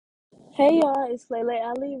Hey y'all, it's Lele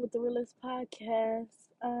Ali with the Realist Podcast.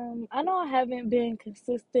 I know I haven't been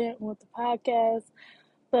consistent with the podcast,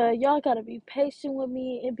 but y'all gotta be patient with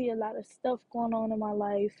me. It be a lot of stuff going on in my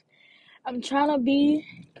life. I'm trying to be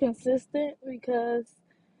consistent because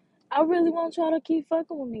I really want y'all to keep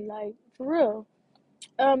fucking with me, like for real.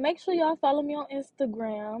 Make sure y'all follow me on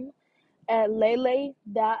Instagram at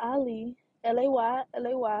lele.ali,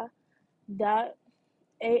 Lay dot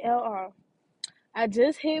ALR. I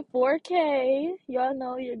just hit 4K. Y'all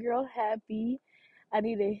know your girl happy. I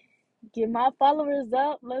need to get my followers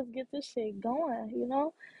up. Let's get this shit going.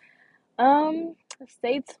 Um,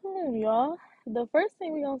 Stay tuned, y'all. The first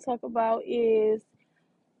thing we're gonna talk about is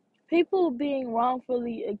people being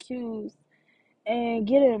wrongfully accused and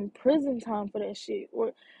getting prison time for that shit.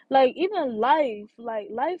 Or like even life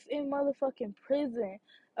in motherfucking prison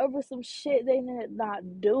over some shit they did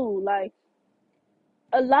not do. Like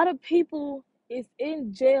a lot of people is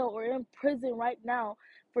in jail or in prison right now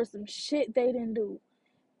for some shit they didn't do.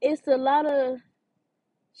 It's a lot of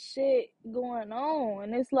shit going on,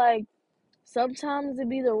 and it's like sometimes it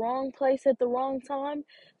be the wrong place at the wrong time.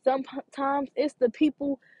 Sometimes it's the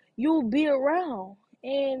people you'll be around,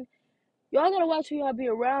 and y'all gotta watch who y'all be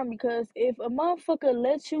around because if a motherfucker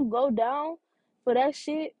lets you go down for that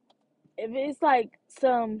shit, if it's like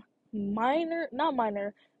some not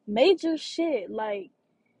minor, major shit, like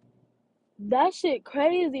that shit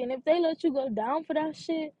crazy. And if they let you go down for that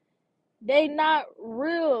shit, they not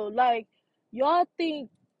real. Like y'all think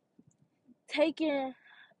taking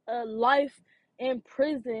a life in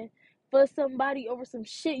prison for somebody over some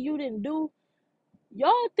shit you didn't do,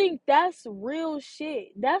 y'all think that's real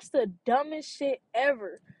shit. That's the dumbest shit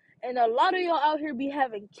ever. And a lot of y'all out here be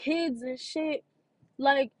having kids and shit.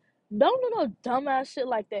 Like, don't do no dumbass shit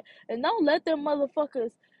like that. And don't let them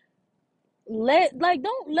motherfuckers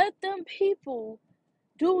don't let them people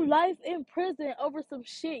do life in prison over some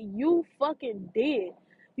shit you fucking did.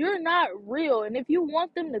 You're not real. And if you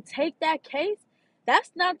want them to take that case,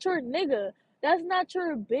 that's not your nigga. That's not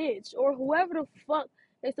your bitch. Or whoever the fuck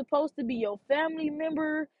is supposed to be your family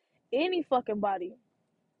member, any fucking body.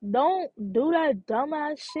 Don't do that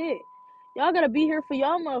dumbass shit. Y'all gotta be here for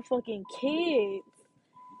y'all motherfucking kids.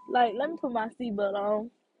 Like, let me put my seatbelt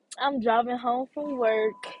on. I'm driving home from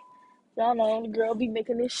work. Y'all know the girl be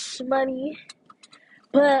making this money.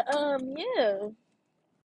 But yeah.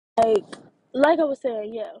 Like like I was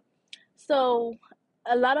saying, yeah. So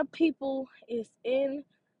a lot of people is in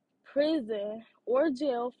prison or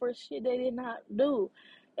jail for shit they did not do.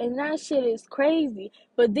 And that shit is crazy.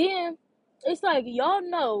 But then it's like y'all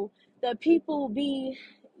know that people be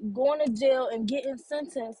going to jail and getting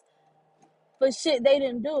sentenced for shit they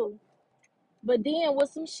didn't do. But then when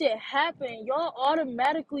some shit happen, y'all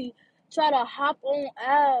automatically try to hop on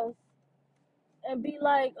ass and be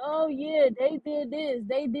like, oh yeah, they did this,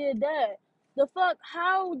 they did that. The fuck,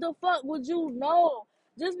 how the fuck would you know?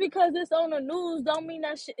 Just because it's on the news don't mean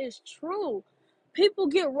that shit is true. People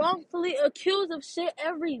get wrongfully accused of shit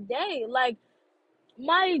every day. Like,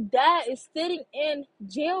 my dad is sitting in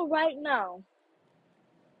jail right now.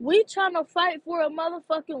 We trying to fight for a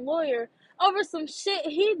motherfucking lawyer over some shit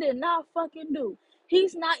he did not fucking do.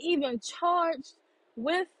 He's not even charged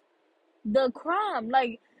with the crime.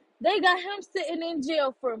 Like, they got him sitting in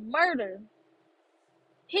jail for murder.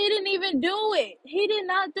 He didn't even do it. He did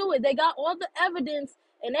not do it. They got all the evidence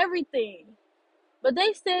and everything. But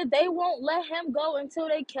they said they won't let him go until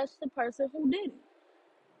they catch the person who did it.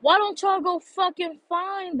 Why don't y'all go fucking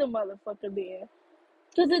find the motherfucker then?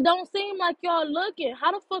 Because it don't seem like y'all looking.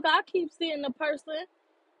 How the fuck I keep seeing the person,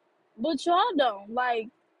 but y'all don't? Like,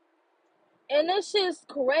 and this shit's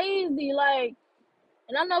crazy. Like,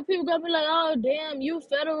 and I know people gonna be like, oh, damn, you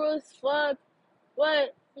federal as fuck.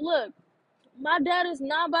 But look, my dad is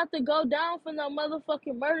not about to go down for no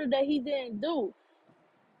motherfucking murder that he didn't do.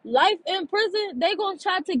 Life in prison, they gonna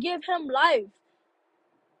try to give him life.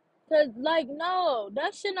 Cause like no,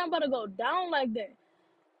 that shit not about to go down like that.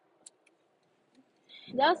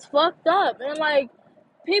 That's fucked up. And like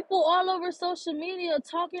people all over social media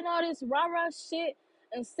talking all this rah-rah shit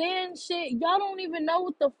and saying shit. Y'all don't even know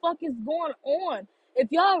what the fuck is going on. If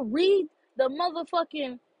y'all read the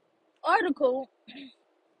motherfucking article,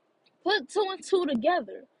 put two and two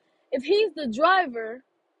together. If he's the driver,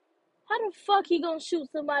 how the fuck he gonna shoot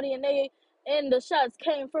somebody and the shots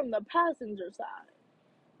came from the passenger side?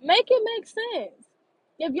 Make it make sense.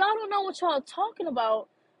 If y'all don't know what y'all talking about,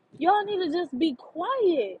 y'all need to just be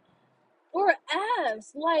quiet or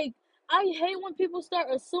ask. Like, I hate when people start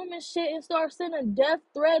assuming shit and start sending death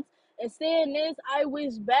threats and saying this, I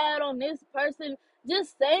wish bad on this person,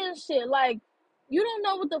 just saying shit. Like, You don't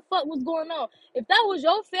know what the fuck was going on. If that was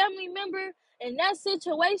your family member in that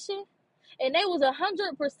situation and they was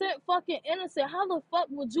 100% fucking innocent, how the fuck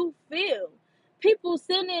would you feel? People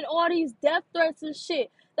sending all these death threats and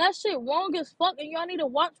shit. That shit wrong as fuck, and y'all need to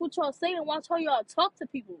watch what y'all say and watch how y'all talk to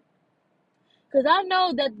people. Cause I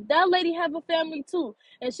know that that lady have a family too,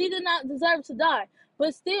 and she did not deserve to die.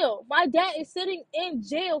 But still, my dad is sitting in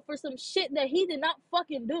jail for some shit that he did not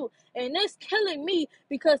fucking do, and it's killing me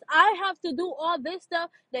because I have to do all this stuff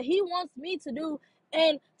that he wants me to do,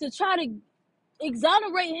 and to try to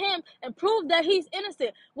exonerate him and prove that he's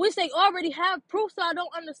innocent, which they already have proof. So I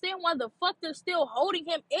don't understand why the fuck they're still holding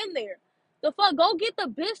him in there. The fuck, go get the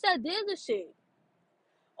bitch that did the shit.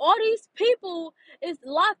 All these people is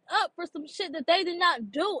locked up for some shit that they did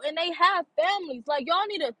not do, and they have families. Like, y'all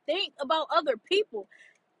need to think about other people.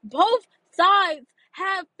 Both sides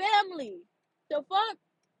have family. The fuck?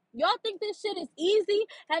 Y'all think this shit is easy?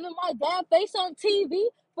 Having my dad face on TV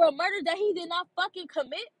for a murder that he did not fucking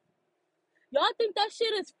commit? Y'all think that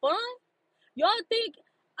shit is fun? Y'all think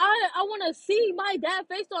I want to see my dad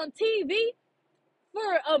face on TV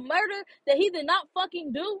for a murder that he did not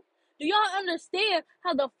fucking do? Do y'all understand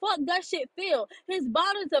how the fuck that shit feel? His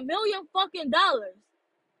bond is $1 million fucking dollars.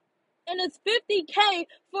 And it's $50K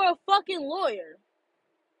for a fucking lawyer.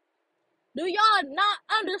 Do y'all not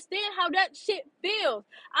understand how that shit feels?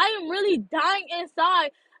 I am really dying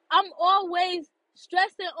inside. I'm always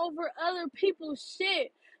stressing over other people's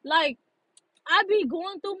shit. Like, I be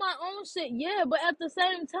going through my own shit, yeah, but at the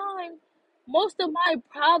same time, most of my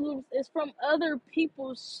problems is from other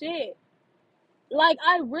people's shit. Like,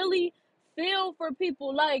 I really feel for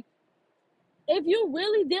people. Like, if you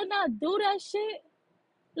really did not do that shit,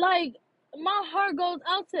 like, my heart goes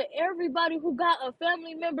out to everybody who got a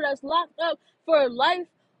family member that's locked up for life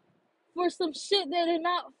for some shit they did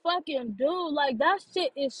not fucking do. Like, that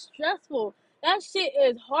shit is stressful. That shit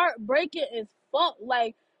is heartbreaking as fuck.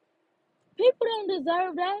 Like, people don't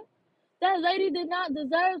deserve that. That lady did not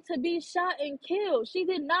deserve to be shot and killed. She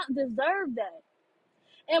did not deserve that.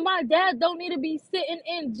 And my dad don't need to be sitting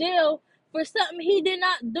in jail for something he did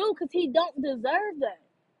not do because he don't deserve that.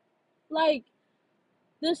 Like,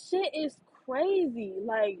 this shit is crazy.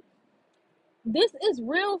 Like, this is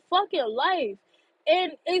real fucking life.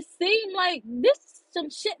 And it seemed like this is some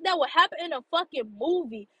shit that would happen in a fucking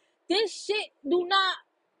movie. This shit do not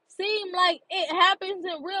seem like it happens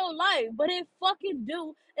in real life, but it fucking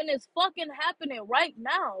do, and it's fucking happening right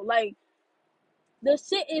now. Like, the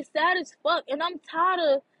shit is sad as fuck, and I'm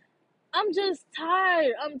just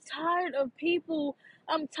tired. I'm tired of people.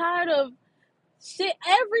 I'm tired of shit,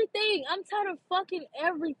 everything. I'm tired of fucking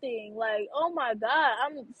everything. Like, oh my God,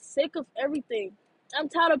 I'm sick of everything. I'm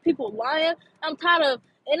tired of people lying. I'm tired of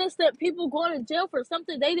innocent people going to jail for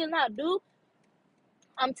something they did not do.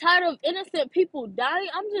 I'm tired of innocent people dying.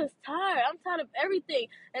 I'm just tired. I'm tired of everything.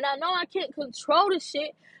 And I know I can't control the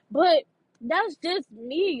shit, but that's just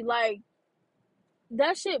me. Like,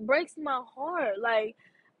 that shit breaks my heart. Like,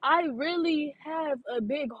 I really have a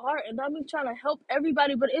big heart and I've been trying to help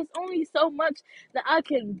everybody, but it's only so much that I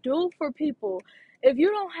can do for people. If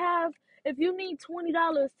you don't have, if you need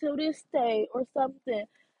 $20 till this day or something,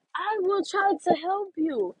 I will try to help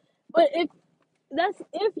you. But if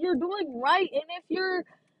you're doing right, and if you're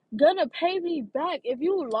gonna pay me back, if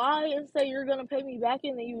you lie and say you're gonna pay me back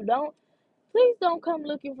and then you don't, please don't come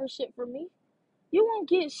looking for shit from me. You won't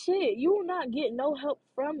get shit. You will not get no help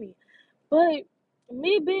from me. But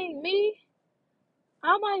me being me,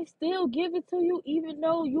 I might still give it to you even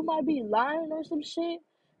though you might be lying or some shit.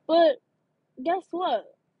 But guess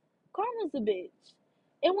what? Karma's a bitch.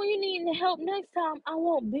 And when you need help next time, I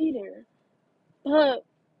won't be there. But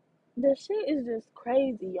the shit is just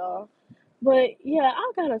crazy, y'all. But yeah,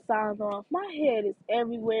 I gotta sign off. My head is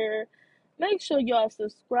everywhere. Make sure y'all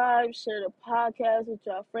subscribe, share the podcast with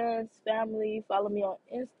y'all friends, family. Follow me on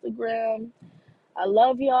Instagram. I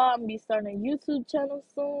love y'all. I'm gonna be starting a YouTube channel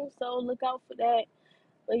soon, so look out for that.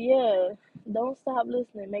 But yeah, don't stop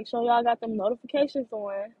listening. Make sure y'all got them notifications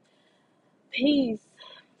on. Peace.